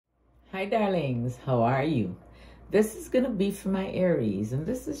Hi darlings, how are you? This is going to be for my Aries, and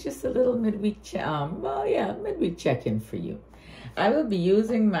this is just a little midweek midweek check-in for you. I will be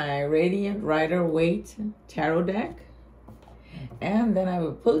using my Radiant Rider-Waite Tarot deck, and then I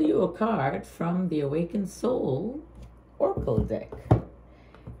will pull you a card from the Awakened Soul Oracle deck,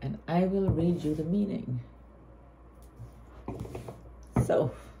 and I will read you the meaning.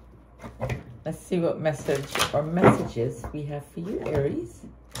 So, let's see what message or messages we have for you, Aries.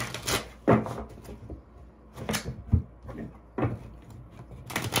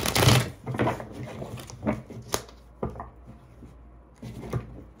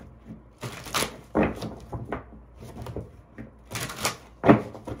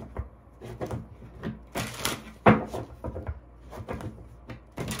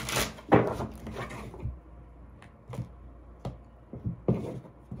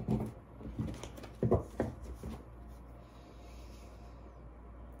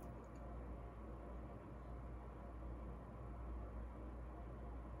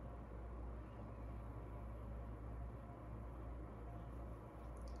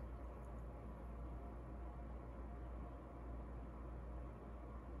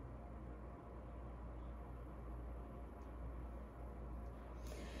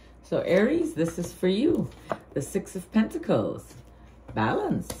 So Aries, this is for you. The Six of Pentacles.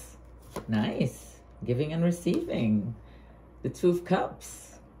 Balance. Nice. Giving and receiving. The Two of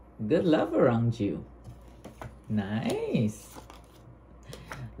Cups. Good love around you. Nice.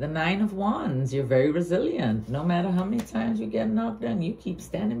 The Nine of Wands. You're very resilient. No matter how many times you get knocked down, you keep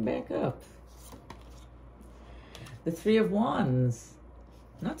standing back up. The Three of Wands.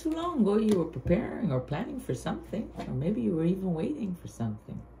 Not too long ago, you were preparing or planning for something. Or maybe you were even waiting for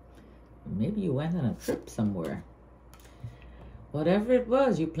something. Maybe you went on a trip somewhere. Whatever it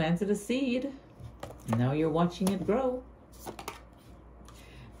was, you planted a seed. And now you're watching it grow.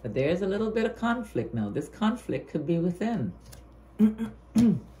 But there's a little bit of conflict now. This conflict could be within.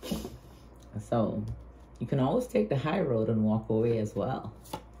 So you can always take the high road and walk away as well.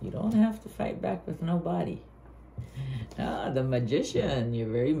 You don't have to fight back with nobody. The Magician. You're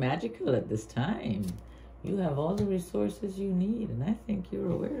very magical at this time. You have all the resources you need, and I think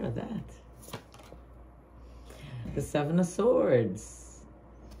you're aware of that. The Seven of Swords.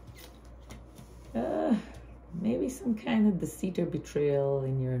 Maybe some kind of deceit or betrayal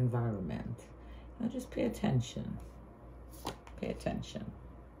in your environment. Now just pay attention. Pay attention.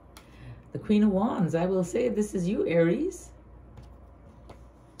 The Queen of Wands. I will say this is you, Aries.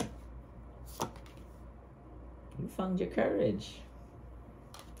 You found your courage.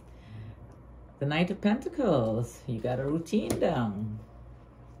 The Knight of Pentacles, you got a routine down.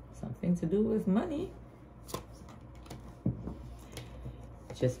 Something to do with money.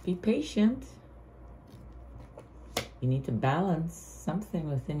 Just be patient. You need to balance something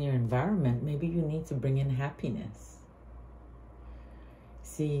within your environment. Maybe you need to bring in happiness.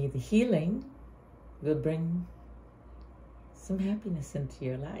 See, the healing will bring some happiness into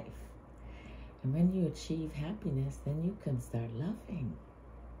your life. And when you achieve happiness, then you can start loving.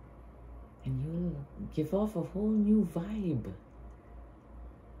 And you'll give off a whole new vibe.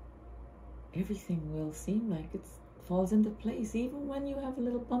 Everything will seem like it falls into place, even when you have a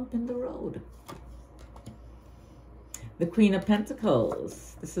little bump in the road. The Queen of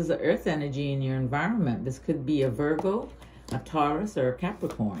Pentacles. This is the earth energy in your environment. This could be a Virgo, a Taurus, or a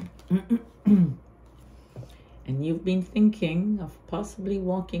Capricorn. And you've been thinking of possibly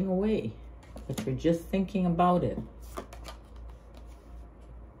walking away, but you're just thinking about it.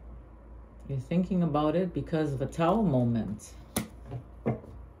 You're thinking about it because of a Tower moment.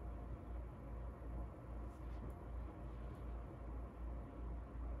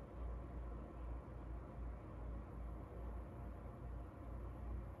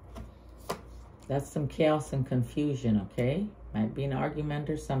 That's some chaos and confusion, okay? Might be an argument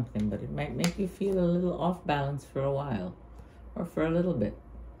or something, but it might make you feel a little off balance for a while, or for a little bit.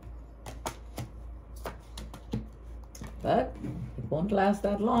 But it won't last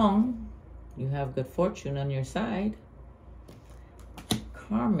that long. You have good fortune on your side.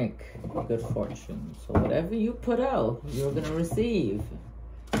 Karmic good fortune. So whatever you put out, you're going to receive.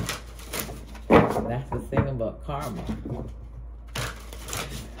 That's the thing about karma.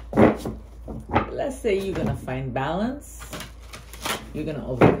 Let's say you're going to find balance. You're going to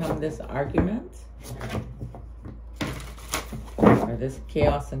overcome this argument. Or this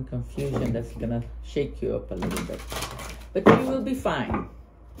chaos and confusion that's going to shake you up a little bit. But you will be fine.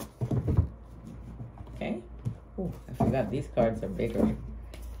 Okay? Oh, I forgot these cards are bigger.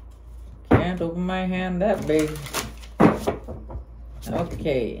 Can't open my hand that big.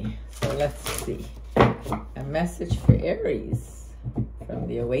 Okay, so let's see. A message for Aries from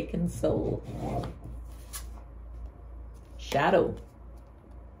the awakened soul. Shadow.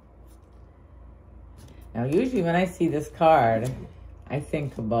 Now, usually when I see this card, I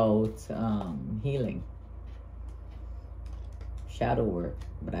think about healing. Shadow work.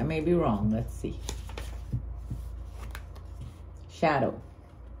 But I may be wrong. Let's see. Shadow.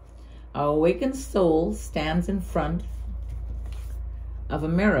 Our awakened soul stands in front of a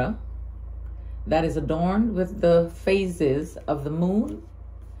mirror that is adorned with the phases of the moon,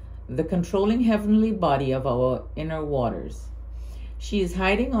 the controlling heavenly body of our inner waters. She is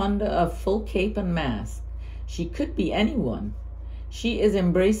hiding under a full cape and mask. She could be anyone. She is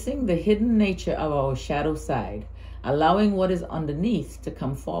embracing the hidden nature of our shadow side, allowing what is underneath to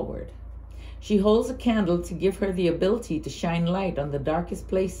come forward. She holds a candle to give her the ability to shine light on the darkest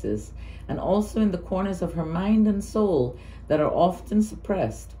places and also in the corners of her mind and soul that are often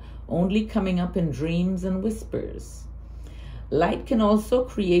suppressed, only coming up in dreams and whispers. Light can also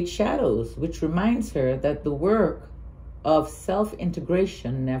create shadows, which reminds her that the work of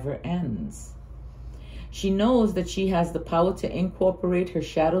self-integration never ends. She knows that she has the power to incorporate her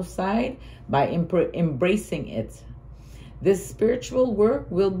shadow side by embracing it. This spiritual work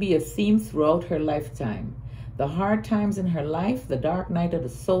will be a theme throughout her lifetime. The hard times in her life, the dark night of the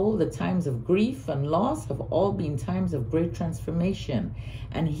soul, the times of grief and loss have all been times of great transformation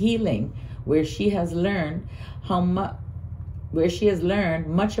and healing, where she has learned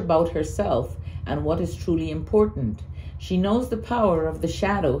much about herself and what is truly important. She knows the power of the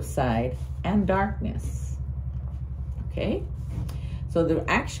shadow side and darkness. Okay? So the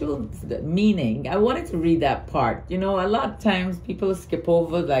actual meaning, I wanted to read that part. You know, a lot of times people skip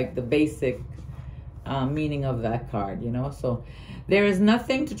over like the basic meaning of that card, you know. So there is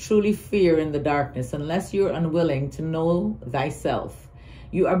nothing to truly fear in the darkness unless you're unwilling to know thyself.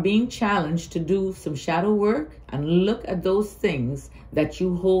 You are being challenged to do some shadow work and look at those things that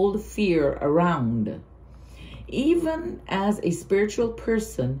you hold fear around. Even as a spiritual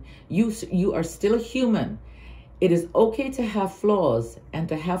person, you are still a human. It is okay to have flaws and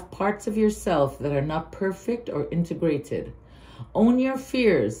to have parts of yourself that are not perfect or integrated. Own your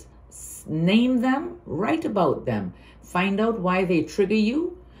fears. Name them, write about them, find out why they trigger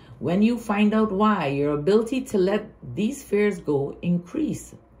you. When you find out why, your ability to let these fears go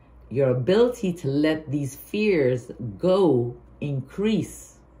increase. Your ability to let these fears go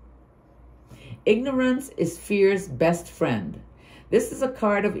increase. Ignorance is fear's best friend. This is a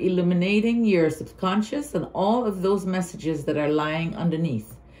card of illuminating your subconscious and all of those messages that are lying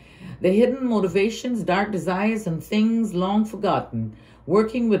underneath. The hidden motivations, dark desires, and things long forgotten.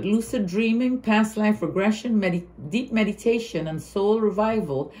 Working with lucid dreaming, past life regression, deep meditation, and soul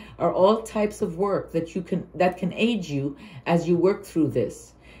revival are all types of work that can aid you as you work through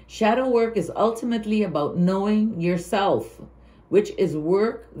this. Shadow work is ultimately about knowing yourself, which is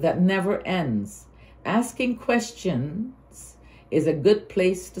work that never ends. Asking questions is a good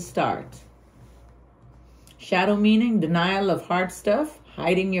place to start. Shadow meaning denial of hard stuff,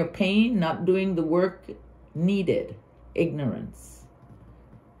 hiding your pain, not doing the work needed, ignorance.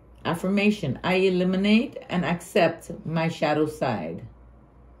 Affirmation, I eliminate and accept my shadow side.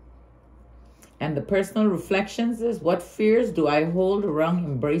 And the personal reflections is, what fears do I hold around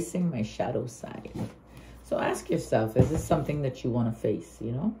embracing my shadow side? So ask yourself, is this something that you want to face,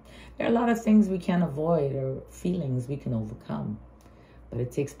 you know? There are a lot of things we can avoid or feelings we can overcome, but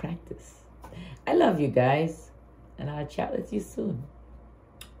it takes practice. I love you guys, and I'll chat with you soon.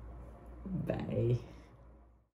 Bye.